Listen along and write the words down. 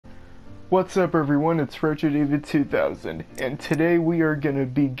What's up everyone, it's Retrodavid 2000, and today we are gonna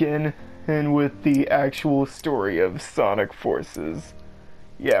begin with the actual story of Sonic Forces.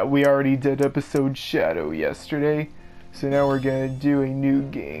 Yeah, we already did episode Shadow yesterday, so now we're gonna do a new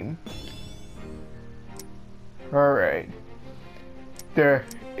game. Alright. There,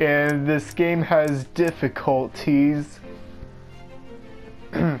 and this game has difficulties.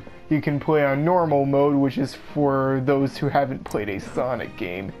 You can play on normal mode, which is for those who haven't played a Sonic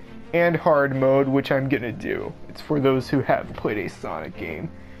game, and hard mode, which I'm gonna do. It's for those who have played a Sonic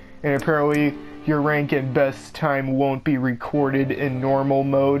game. And apparently your rank and best time won't be recorded in normal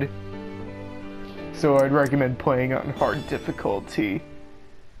mode, so I'd recommend playing on hard difficulty.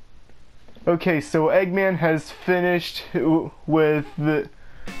 Okay, so Eggman has finished with the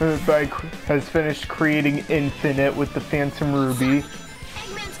has finished creating Infinite with the Phantom Ruby.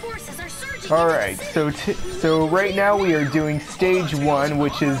 Alright, so right now we are doing stage 1,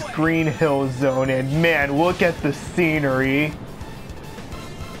 which is Green Hill Zone, and man, look at the scenery.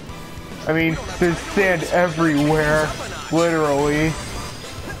 I mean, there's sand everywhere, literally.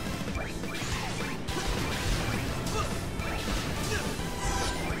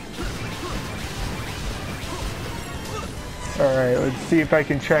 Alright, let's see if I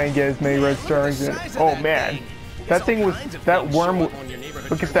can try and get as many red stars in. Oh man, that thing was, that worm,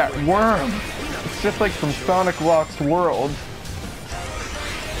 look at that worm! It's just like from Sonic Lost World.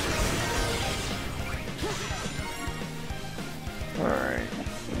 Alright,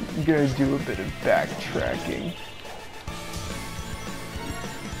 I'm gonna do a bit of backtracking.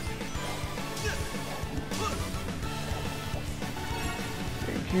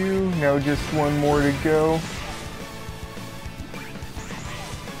 Thank you, now just one more to go.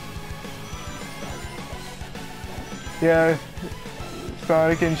 Yeah,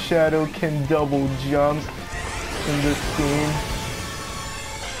 Sonic and Shadow can double jump in this scene.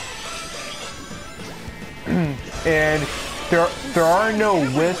 And there are no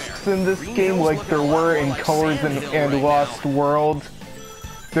wisps in this game like there were in Colors and Lost World.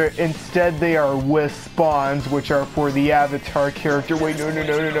 Instead they are wisp spawns, which are for the avatar character. Wait, no.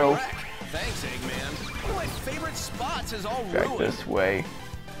 Thanks, Eggman. One of my favorite spots is all back ruined. this way.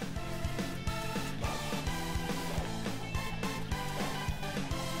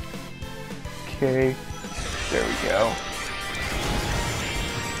 Okay, there we go.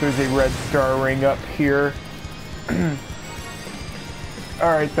 There's a red star ring up here.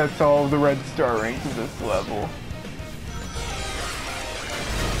 Alright, that's all of the red star rings of this level.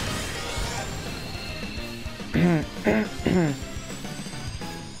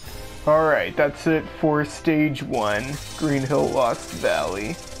 Alright, that's it for stage 1, Green Hill Lost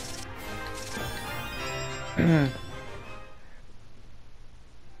Valley.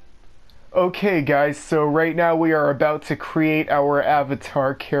 Okay guys, so right now we are about to create our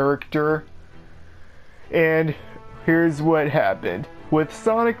avatar character, and here's what happened. With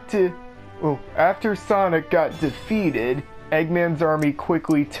after Sonic got defeated, Eggman's army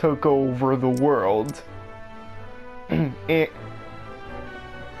quickly took over the world.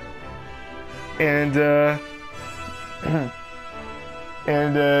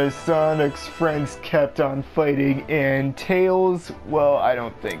 And Sonic's friends kept on fighting, and Tails, well,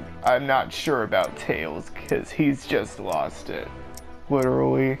 I'm not sure about Tails, because he's just lost it.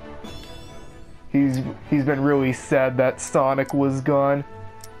 Literally. He's been really sad that Sonic was gone.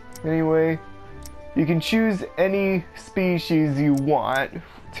 Anyway, you can choose any species you want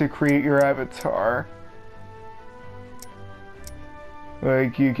to create your avatar.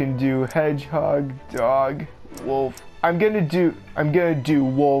 Like, you can do hedgehog, dog, wolf. I'm gonna do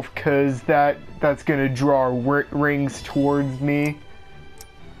wolf, cause that's gonna draw rings towards me.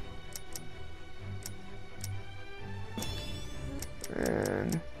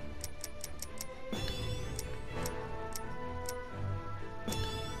 And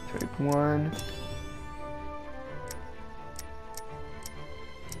type 1.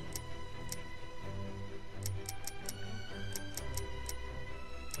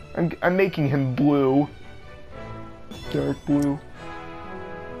 I'm making him blue. Dark blue.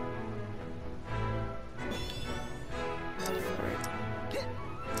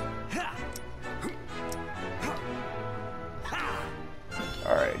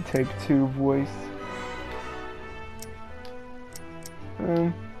 Alright, type 2 voice.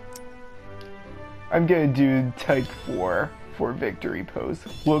 I'm gonna do type 4 for victory pose.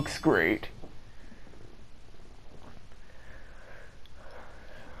 Looks great.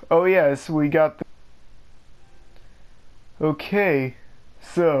 Oh yes, we got the... Okay,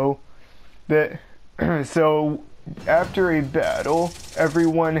 so after a battle,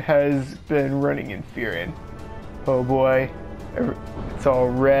 everyone has been running in fear, and oh boy, it's all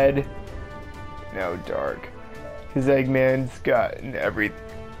red. now dark. Because Eggman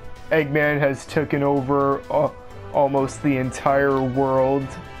has taken over almost the entire world.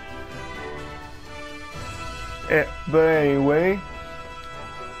 But anyway,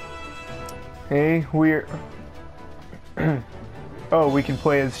 hey, we're oh, we can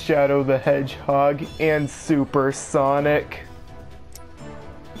play as Shadow the Hedgehog and Super Sonic.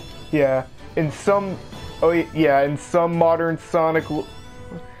 Yeah, in some modern Sonic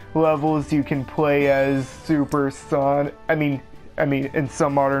levels you can play as Super Sonic. I mean, in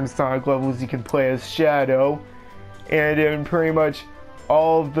some modern Sonic levels you can play as Shadow, and in pretty much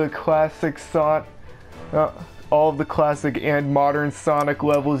all of the classic and modern Sonic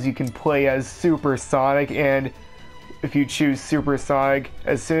levels you can play as Super Sonic. And if you choose Super Sonic,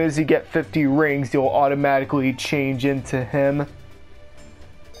 as soon as you get 50 rings, you'll automatically change into him.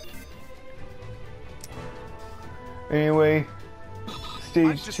 Anyway, stage 2.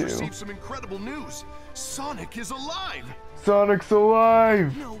 I've just received some incredible news. Sonic is alive. Sonic's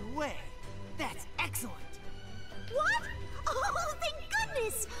alive. No way. That's excellent. What? Oh, thank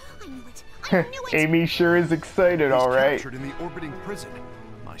goodness. I knew it. I knew it. Amy sure is excited, all right. He's captured in the orbiting prison.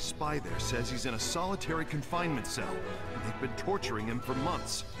 My spy there says he's in a solitary confinement cell, and they've been torturing him for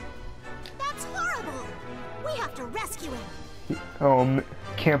months. That's horrible. We have to rescue him.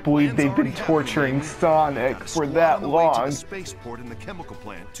 Can't believe they've been torturing Sonic for that long. Spaceport in the chemical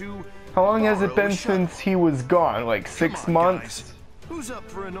plant to How long has it been since he was gone? Like 6 months? Guys. Who's up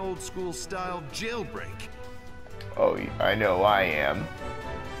for an old school style jailbreak? Oh, I know I am.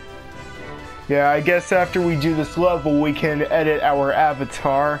 Yeah, I guess after we do this level, we can edit our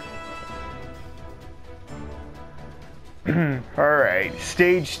avatar. Alright,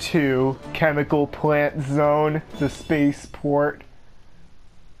 stage 2, chemical plant zone, the spaceport.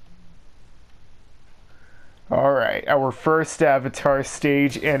 Alright, our first avatar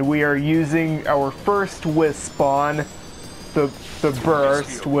stage, and we are using our first Wispon, the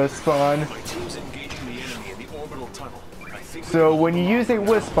burst Wispon. So when you use a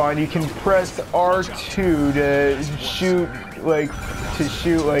Wispon, you can press R2 to shoot like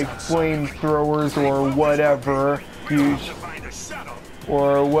flamethrowers or whatever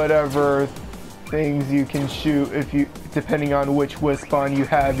whatever things you can shoot depending on which Wispon you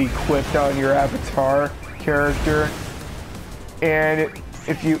have equipped on your avatar character. And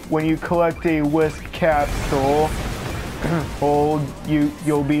when you collect a Wisp capsule,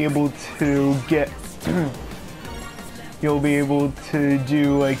 you'll be able to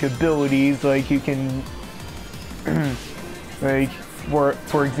do like abilities, like you can like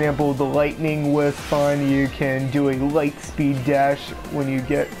for example the lightning Wispon, you can do a light speed dash when you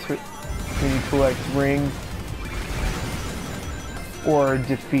collect rings or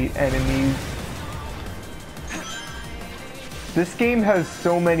defeat enemies. This game has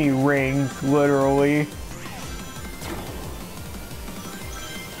so many rings, literally.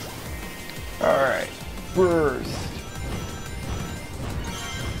 Alright, burst.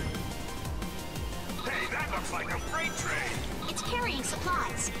 Hey, that looks like a freight train. It's carrying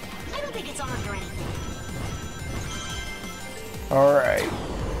supplies. I don't think it's armed or anything. Alright.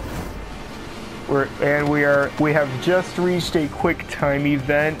 We have just reached a quick time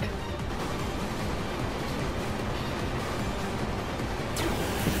event.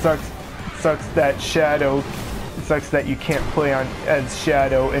 It sucks that you can't play as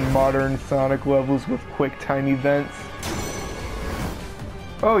Shadow in modern Sonic levels with quick time events.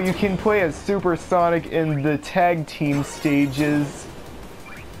 Oh, you can play as Super Sonic in the tag team stages,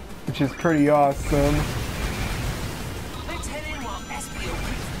 which is pretty awesome. Let's head in while SPO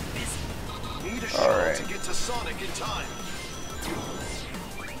keeps busy. Need a shuttle Alright. to get to Sonic in time.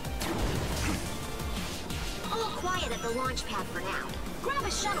 All quiet at the launch pad for now. Grab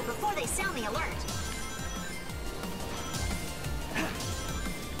a shuttle before they sound the alert.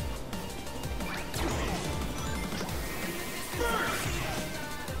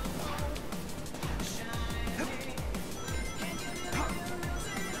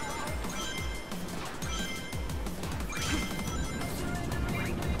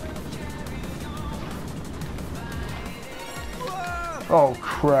 Oh,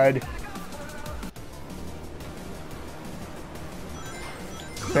 crud.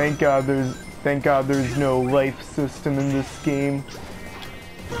 Thank God there's no life system in this game.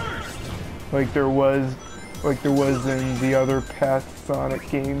 Like there was in the other past Sonic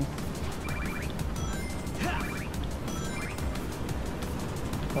games.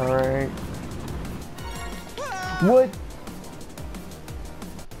 Alright. What?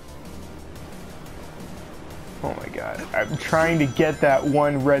 Oh my god. I'm trying to get that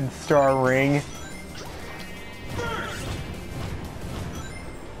one red star ring.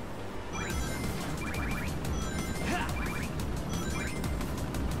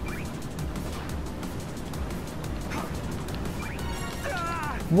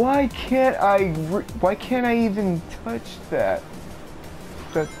 Why can't I even touch that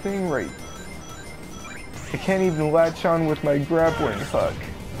thing right? I can't even latch on with my grappling hook.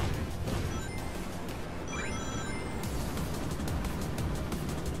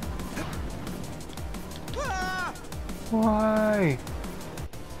 Why?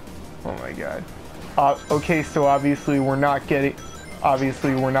 Oh my god. Okay, so obviously we're not gonna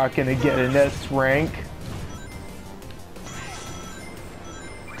get an S rank.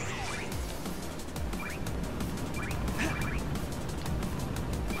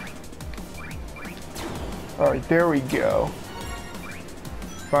 Alright, there we go.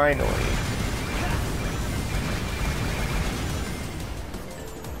 Finally.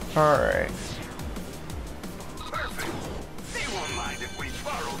 Alright. Perfect. They won't mind if we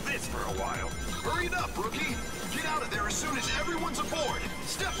borrow this for a while. Hurry it up, rookie. Get out of there as soon as everyone's aboard.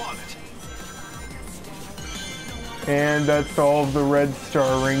 Step on it. And that's all of the red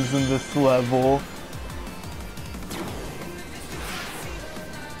star rings in this level.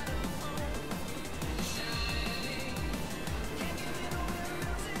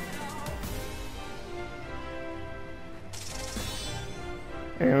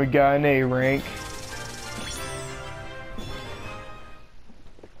 And we got an A rank.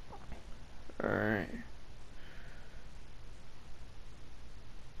 Alright.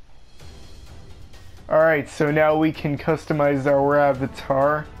 Alright, so now we can customize our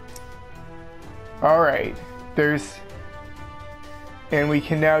avatar. Alright, and we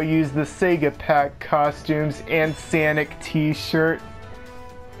can now use the Sega Pack costumes and Sonic t-shirt.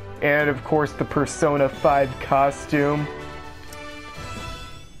 And of course the Persona 5 costume.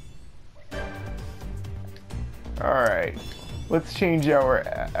 Alright, let's change our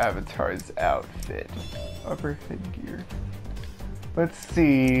avatar's outfit. Upper headgear. Let's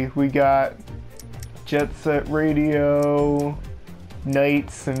see, we got Jet Set Radio,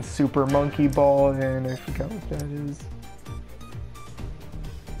 Knights, and Super Monkey Ball, and I forgot what that is.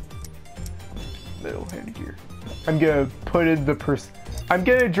 Middle headgear. I'm gonna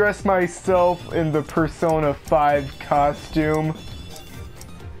dress myself in the Persona 5 costume.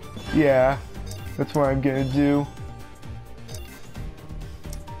 Yeah. That's what I'm gonna do.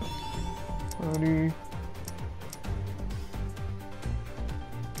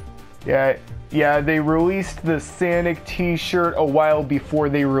 Yeah, they released the Sonic t-shirt a while before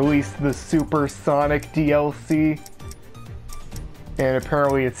they released the Super Sonic DLC. And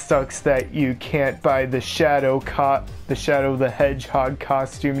apparently it sucks that you can't buy the Shadow the Hedgehog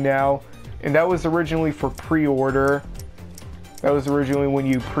costume now. And that was originally for pre-order. That was originally when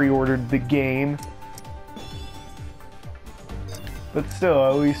you pre-ordered the game. But still,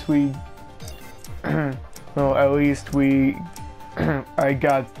 at least we... well, at least we... I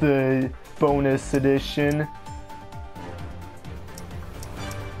got the bonus edition.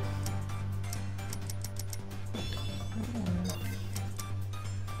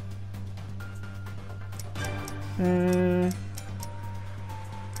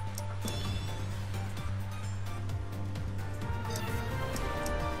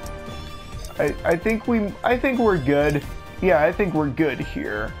 I think we're good. Yeah, I think we're good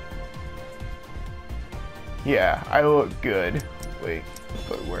here. Yeah, I look good. Wait,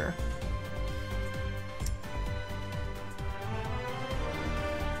 but where?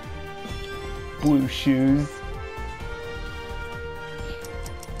 Blue shoes.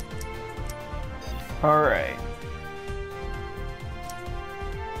 Alright.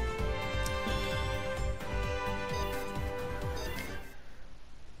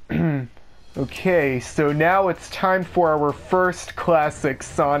 Okay, so now it's time for our first classic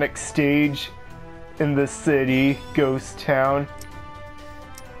Sonic stage in the city, Ghost Town.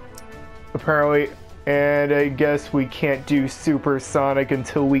 Apparently, and I guess we can't do Super Sonic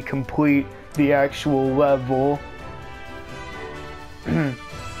until we complete the actual level.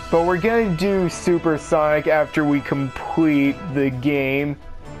 But we're gonna do Super Sonic after we complete the game.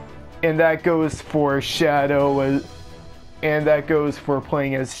 And that goes for Shadow, and that goes for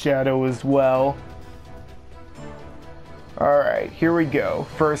playing as Shadow as well. Alright, here we go.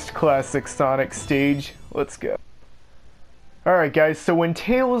 First classic Sonic stage. Let's go. Alright guys, so when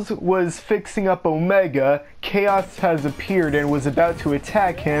Tails was fixing up Omega, Chaos has appeared and was about to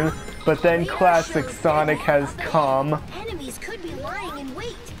attack him, but then classic Sonic has come Enemies could be lying in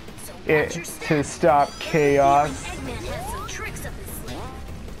wait, so to stop Chaos. Eggman has some tricks up his sleeve.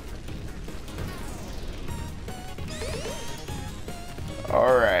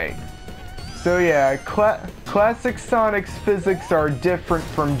 Alright. So yeah, classic Sonic's physics are different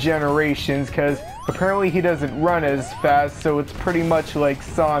from Generations because apparently he doesn't run as fast, so it's pretty much like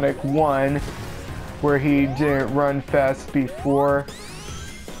Sonic 1 where he didn't run fast before.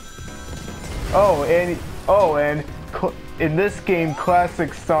 and in this game,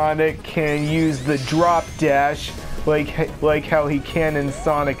 Classic Sonic can use the drop dash like how he can in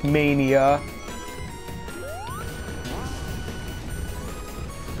Sonic Mania.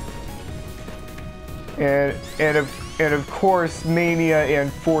 And of course, Mania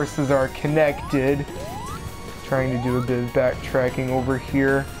and Forces are connected. Trying to do a bit of backtracking over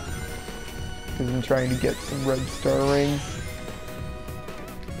here because I'm trying to get some red star rings.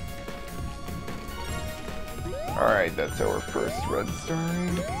 Alright, that's our first red star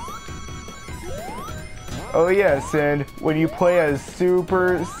ring. Oh yes, and when you play as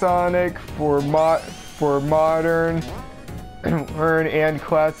Super Sonic for modern and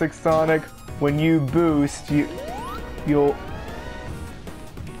Classic Sonic, when you boost, you'll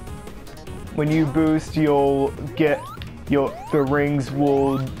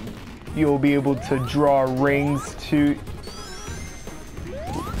be able to draw rings to.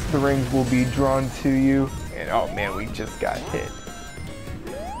 The rings will be drawn to you. And oh man, we just got hit.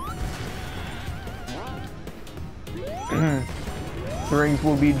 The rings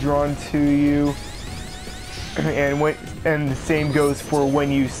will be drawn to you, and the same goes for when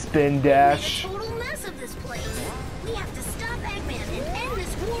you spin dash. We made a total mess of this place. We have to stop Eggman and end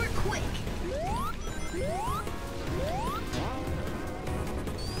this war quick.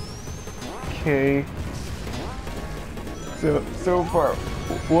 Okay. So far,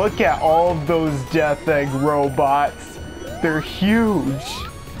 look at all of those Death Egg robots. They're huge.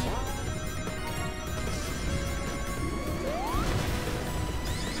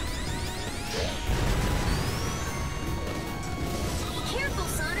 Careful,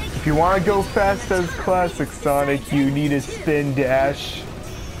 Sonic. If you want to go fast as Classic Sonic, you need a spin dash.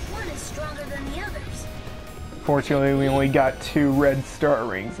 One is stronger than the others. Fortunately, we only got 2 red star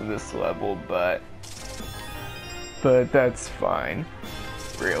rings in this level, but that's fine,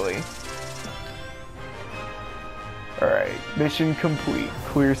 really. Alright, mission complete.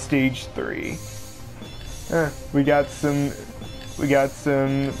 Clear stage 3. We got some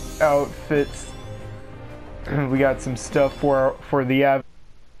outfits. We got some stuff for the av.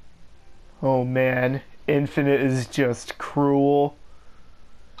 Oh man, Infinite is just cruel.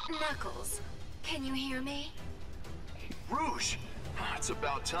 Knuckles, can you hear me? Rouge, it's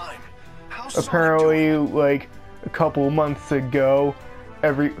about time. How's Apparently, Sonic doing? like a couple months ago,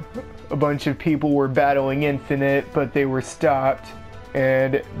 a bunch of people were battling Infinite, but they were stopped,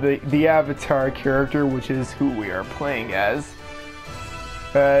 and the Avatar character, which is who we are playing as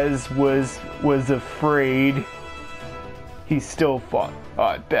was afraid. He still fought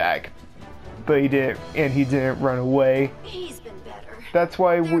back, but he didn't run away. He's been better. That's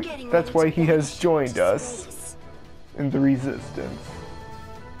why he has joined us in the Resistance.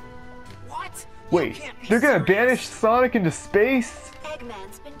 What? Wait, they're gonna banish Sonic into space?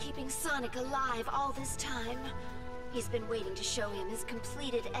 Eggman's been keeping Sonic alive all this time. He's been waiting to show him his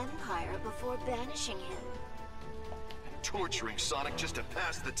completed empire before banishing him. Torturing Sonic just to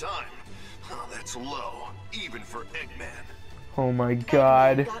pass the time. Oh, that's low, even for Eggman. Oh my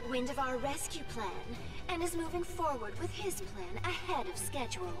god. Eggman got wind of our rescue plan and is moving forward with his plan ahead of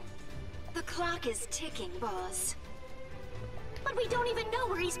schedule. The clock is ticking, boss. But we don't even know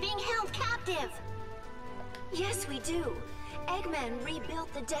where he's being held captive. Yes, we do. Eggman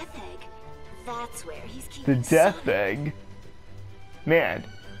rebuilt the Death Egg. That's where he's The keeping Death Sonic. Egg? Man,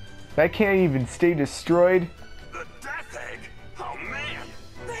 that can't even stay destroyed? The Death Egg? Oh man,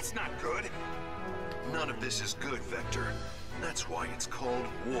 that's not good. None of this is good, Vector. That's why it's called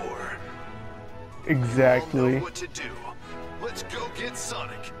war. We all Exactly. know what to do. Let's go get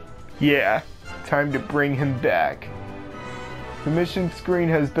Sonic. Yeah, time to bring him back. The mission screen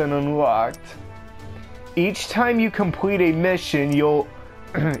has been unlocked. Each time you complete a mission, you'll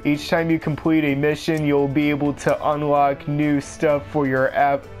be able to unlock new stuff for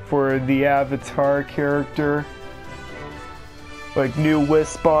the Avatar character, like new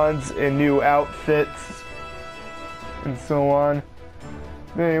Wispons and new outfits, and so on.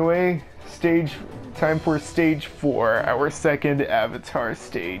 Anyway, time for stage 4, our second Avatar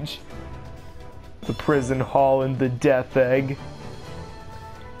stage. The prison hall and the Death Egg.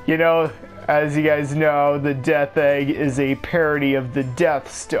 You know, as you guys know, the Death Egg is a parody of the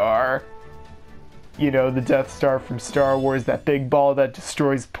Death Star. You know, the Death Star from Star Wars, that big ball that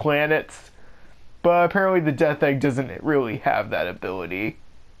destroys planets. But apparently the Death Egg doesn't really have that ability.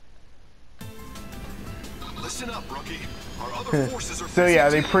 Listen up, rookie. Our other forces are So yeah,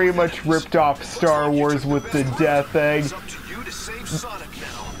 they busy pretty dealing much with enemies. ripped off Looks Star like you Wars took the with the best Death plan. Egg. It's up to you to save Sonic now.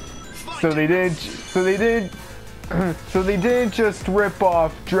 Fight So it. they didn't just rip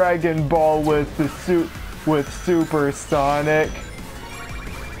off Dragon Ball with Super Sonic.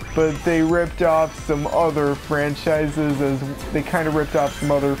 but they ripped off some other franchises they kind of ripped off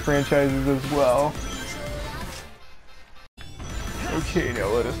some other franchises as well. Okay, now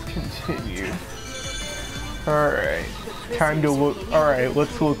let us continue. Alright, time to look. Alright,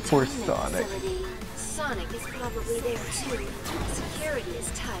 let's look for Sonic. Sonic is probably there too. Security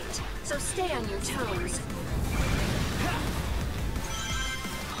is tight, so stay on your toes.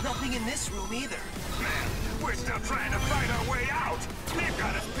 Nothing in this room either. Man, we're still trying to fight our way out. They've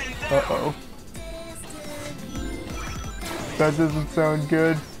got us pinned down. Uh-oh. That doesn't sound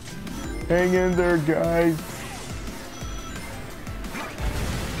good. Hang in there, guys.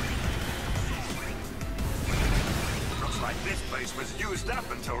 Looks like this place was used up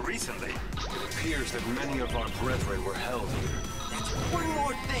until recently. It appears that many of our brethren were held here. That's one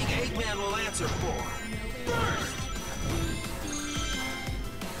more thing Eggman will answer for. First!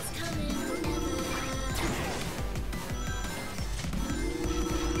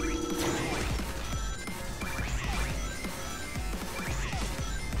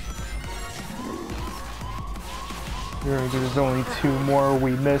 There's only 2 more.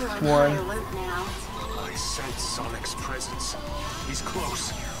 We missed one. I sense Sonic's presence. He's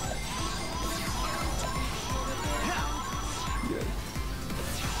close.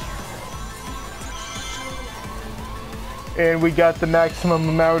 And we got the maximum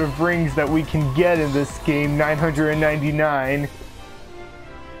amount of rings that we can get in this game, 999.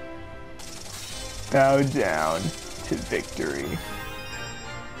 Bow down to victory.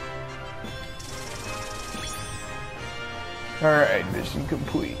 Alright, mission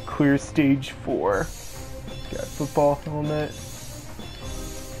complete. Clear stage 4. Got football helmet.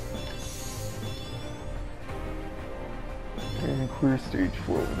 And clear stage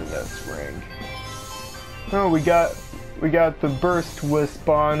 4 with an S rank. Oh, we got the burst wisp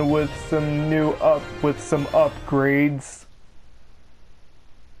on with some upgrades.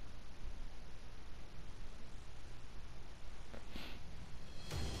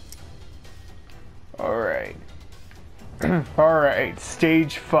 Alright. Alright,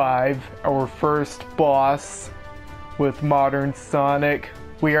 stage 5, our first boss with modern Sonic.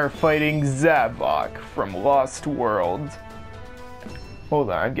 We are fighting Zavok from Lost World.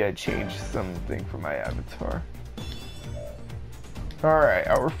 Hold on, I gotta change something for my avatar. Alright,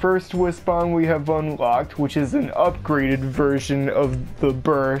 our first Wispon we have unlocked, which is an upgraded version of the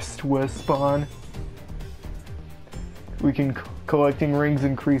burst Wispon. We can collecting rings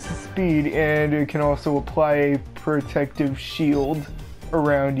increases speed, and it can also apply a protective shield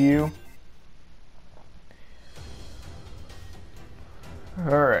around you.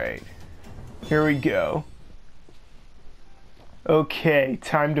 Alright, here we go. Okay,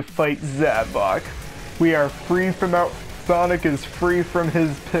 time to fight Zavok. We are free from Sonic is free from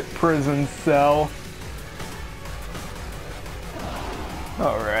his prison cell.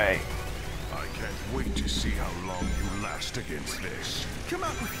 Alright. I can't wait to see how long you last against this. Come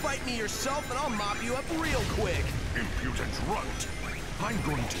out and fight me yourself and I'll mop you up real quick. Impudent runt. I'm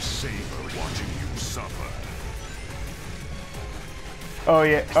going to savor watching you suffer. Oh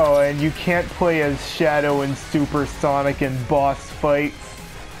yeah, oh, and you can't play as Shadow and Super Sonic in boss fights,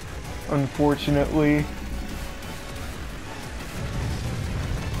 unfortunately.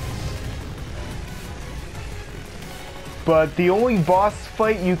 But the only boss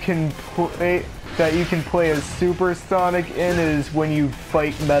fight you can play that you can play as Super Sonic in is when you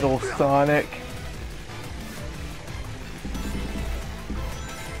fight Metal Sonic.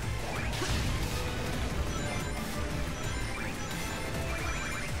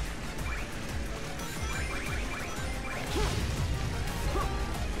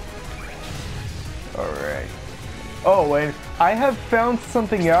 Alright. Oh, and I have found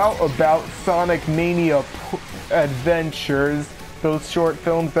something out about Sonic Mania Adventures, those short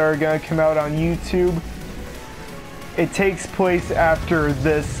films that are going to come out on YouTube. It takes place after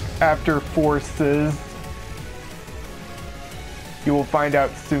Forces. You will find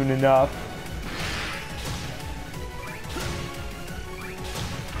out soon enough.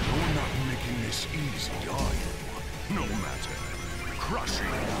 You're not making this easy, are you? No matter. Crushing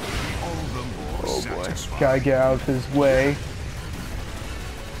will be all the more Oh boy, satisfying. gotta get out of his way.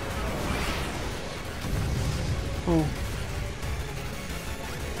 Ooh.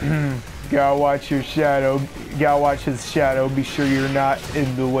 Gotta watch your shadow. Gotta watch his shadow. Be sure you're not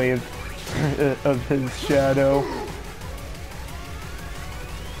in the way of his shadow.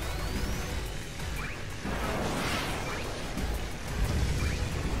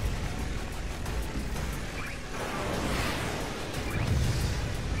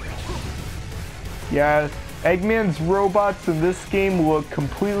 Yeah, Eggman's robots in this game look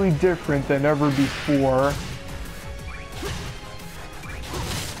completely different than ever before.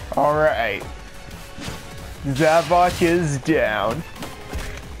 Alright. Zavok is down.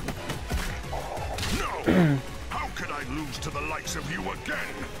 No! How could I lose to the likes of you again?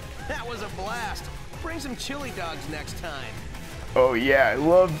 That was a blast. Bring some chili dogs next time. Oh yeah, I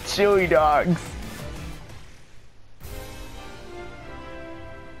love chili dogs.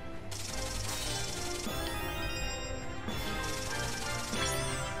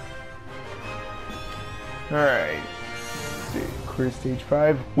 Alright. Clear stage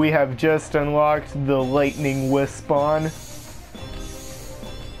 5. We have just unlocked the Lightning Wisp on.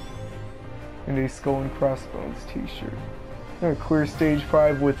 And a Skull and Crossbones t-shirt. Clear stage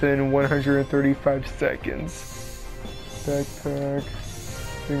 5 within 135 seconds. Backpack,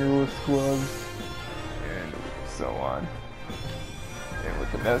 fingerless gloves, and so on. And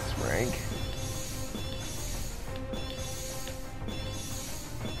with an S rank.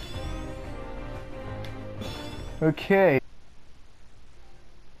 Okay.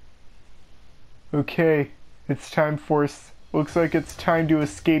 Okay, it's time for looks like it's time to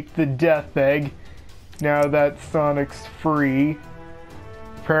escape the Death Egg. Now that Sonic's free.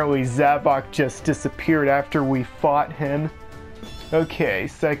 Apparently Zavok just disappeared after we fought him. Okay,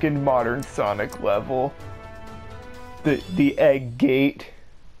 second modern Sonic level. The Egg Gate.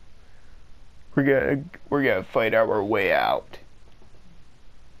 We're gonna fight our way out.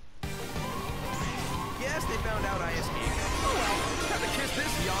 Yes, they found out I escaped. Oh well, time to kiss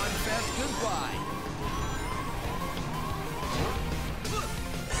this yawn fest goodbye.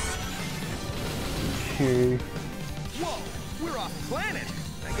 Okay. Whoa, we're off planet.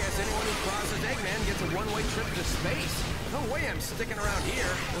 I guess anyone who crosses Eggman gets a one-way trip to space. No way I'm sticking around here.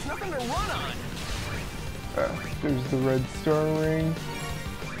 There's nothing to run on. There's the red star ring.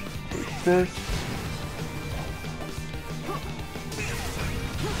 Take this.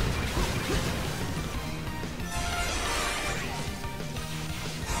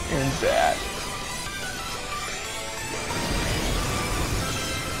 And that.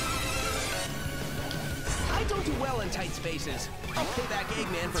 I don't do well in tight spaces. I'll pay back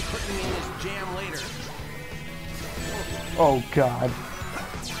Eggman for putting me in this jam later. Oh god.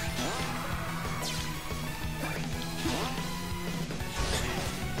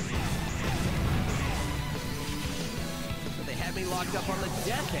 But they had me locked up on the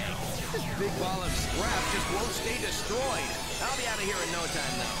Death Egg. This big ball of scrap just won't stay destroyed. I'll be out of here in no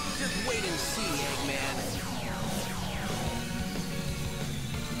time, though. Just wait and see, Eggman.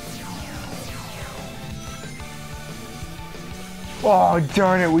 Oh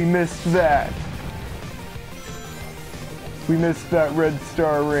darn it, we missed that. We missed that red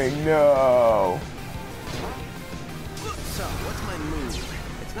star ring. No. So, what's my move?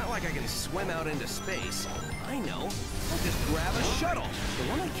 It's not like I can swim out into space. I know. I'll just grab a shuttle. The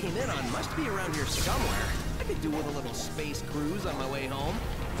one I came in on must be around here somewhere. I could do with a little space cruise on my way home.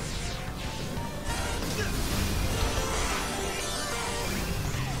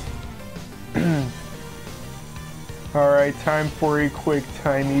 Alright, time for a quick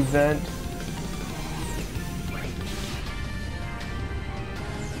time event.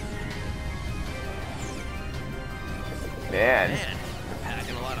 Man. Man, they're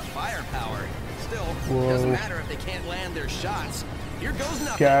packing a lot of firepower. Still, Whoa. it doesn't matter if they can't land their shots. Here goes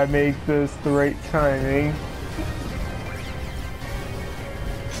nothing. Gotta make this the right timing.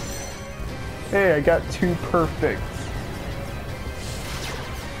 Hey, I got 2 perfects.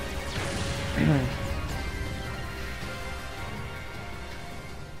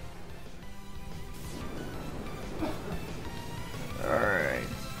 Alright.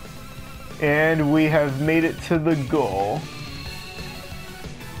 And we have made it to the goal.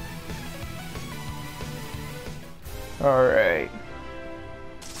 Alright.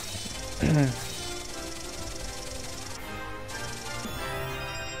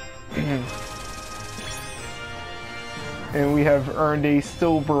 And we have earned a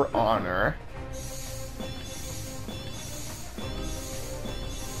silver honor.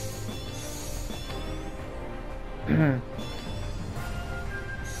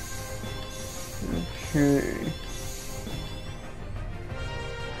 Okay.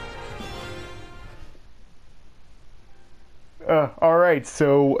 Alright,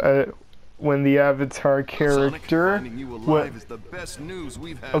 so when the Avatar character is the best news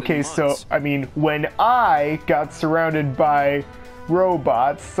we've had okay, in so months. I mean, when I got surrounded by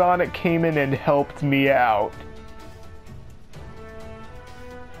robots, Sonic came in and helped me out.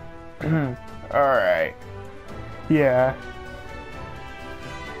 Alright. Yeah.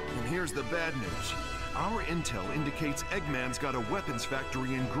 And here's the bad news. Our intel indicates Eggman's got a weapons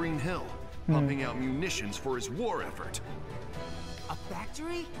factory in Green Hill, pumping out munitions for his war effort. A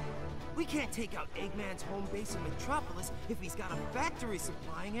factory? We can't take out Eggman's home base in Metropolis if he's got a factory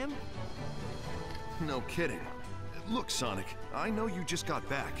supplying him. No kidding. Look, Sonic, I know you just got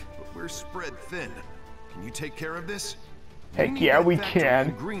back, but we're spread thin. Can you take care of this? Heck yeah, we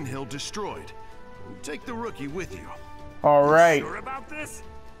can. Green Hill destroyed. Take the rookie with you. All right. Sure about this?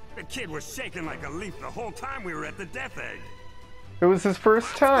 The kid was shaking like a leaf the whole time we were at the Death Egg. It was his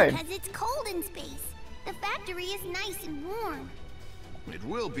first time. Because it's cold in space. The factory is nice and warm. It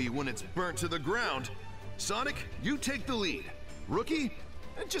will be when it's burnt to the ground. Sonic, you take the lead. Rookie,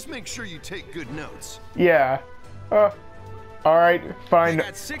 just make sure you take good notes. Yeah. All right, fine. I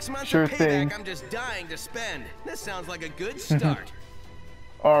got 6 months Sure of payback thing. I'm just dying to spend. This sounds like a good start.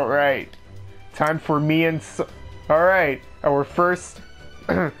 All right. Time for me and all right, our first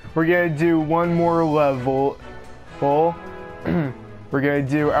we're going to do one more level. We're going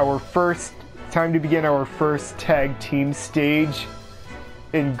to do our first time to begin our first tag team stage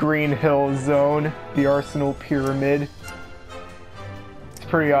in Green Hill Zone, the Arsenal Pyramid. It's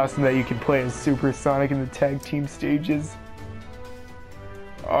pretty awesome that you can play as Super Sonic in the tag team stages.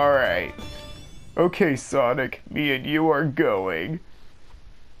 Alright. Okay, Sonic, me and you are going.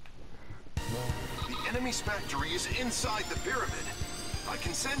 The enemy's factory is inside the pyramid. I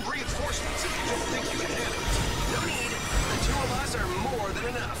can send reinforcements if you don't think you can handle it. No need. The 2 of us are more than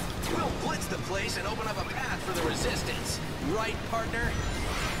enough. We'll blitz the place and open up a path for the resistance. Right, partner?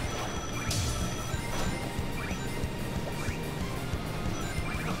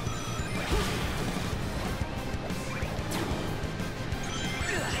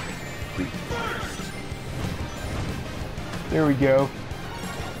 There we go.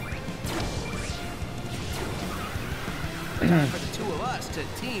 For the 2 of us to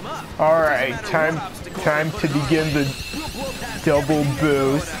team up. All right, time to begin the double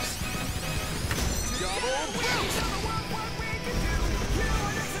boost.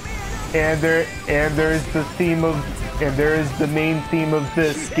 And there's the main theme of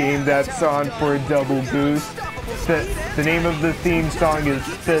this game that's on for a double boost. The name of the theme song is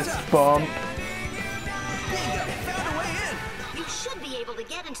Fist Bump. You should be able to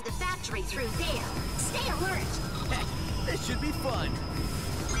get into the factory through there. Stay alert. This should be fun.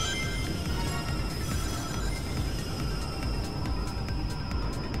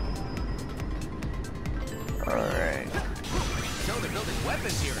 Alright. So they're building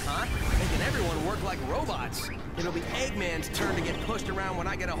weapons here, huh? Making everyone work like robots. It'll be Eggman's turn to get pushed around when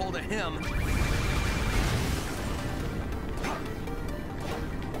I get a hold of him.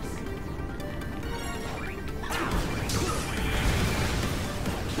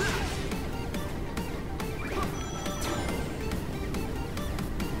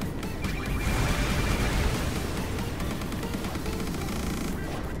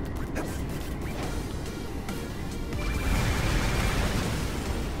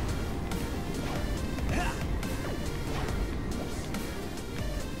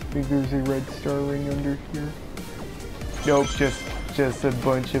 I think there's a red star ring under here. Nope, just a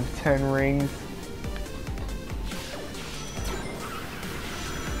bunch of 10 rings.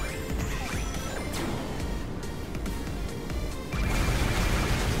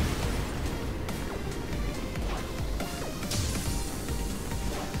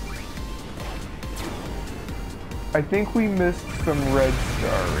 I think we missed some red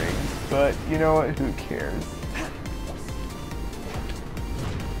star rings, but you know what, who cares?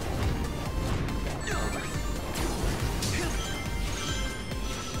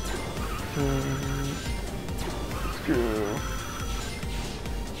 Let's go.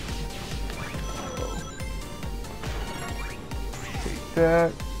 Take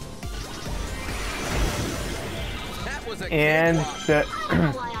that. That was a And that I don't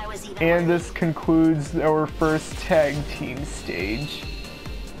know why I was even and this concludes our first tag team stage.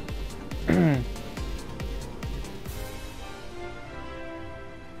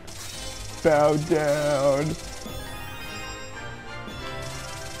 Bow down.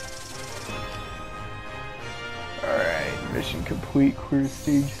 Alright, mission complete, clear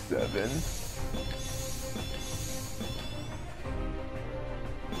stage 7.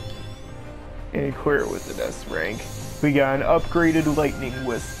 And clear with an S rank. We got an upgraded lightning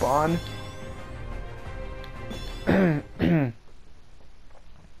wisp on.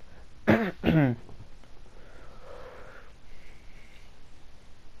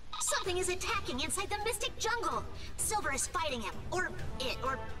 Something is attacking inside the Mystic Jungle. Silver is fighting him, or it,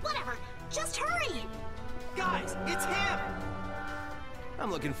 or whatever. Just hurry! Guys, it's him! I'm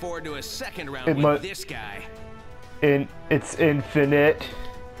looking forward to a second round It with this guy. It's infinite.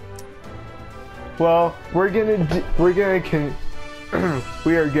 Well, we are gonna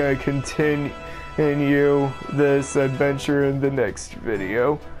continue you this adventure in the next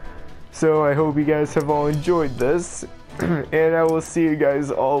video. So I hope you guys have all enjoyed this, and I will see you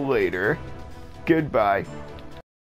guys all later. Goodbye.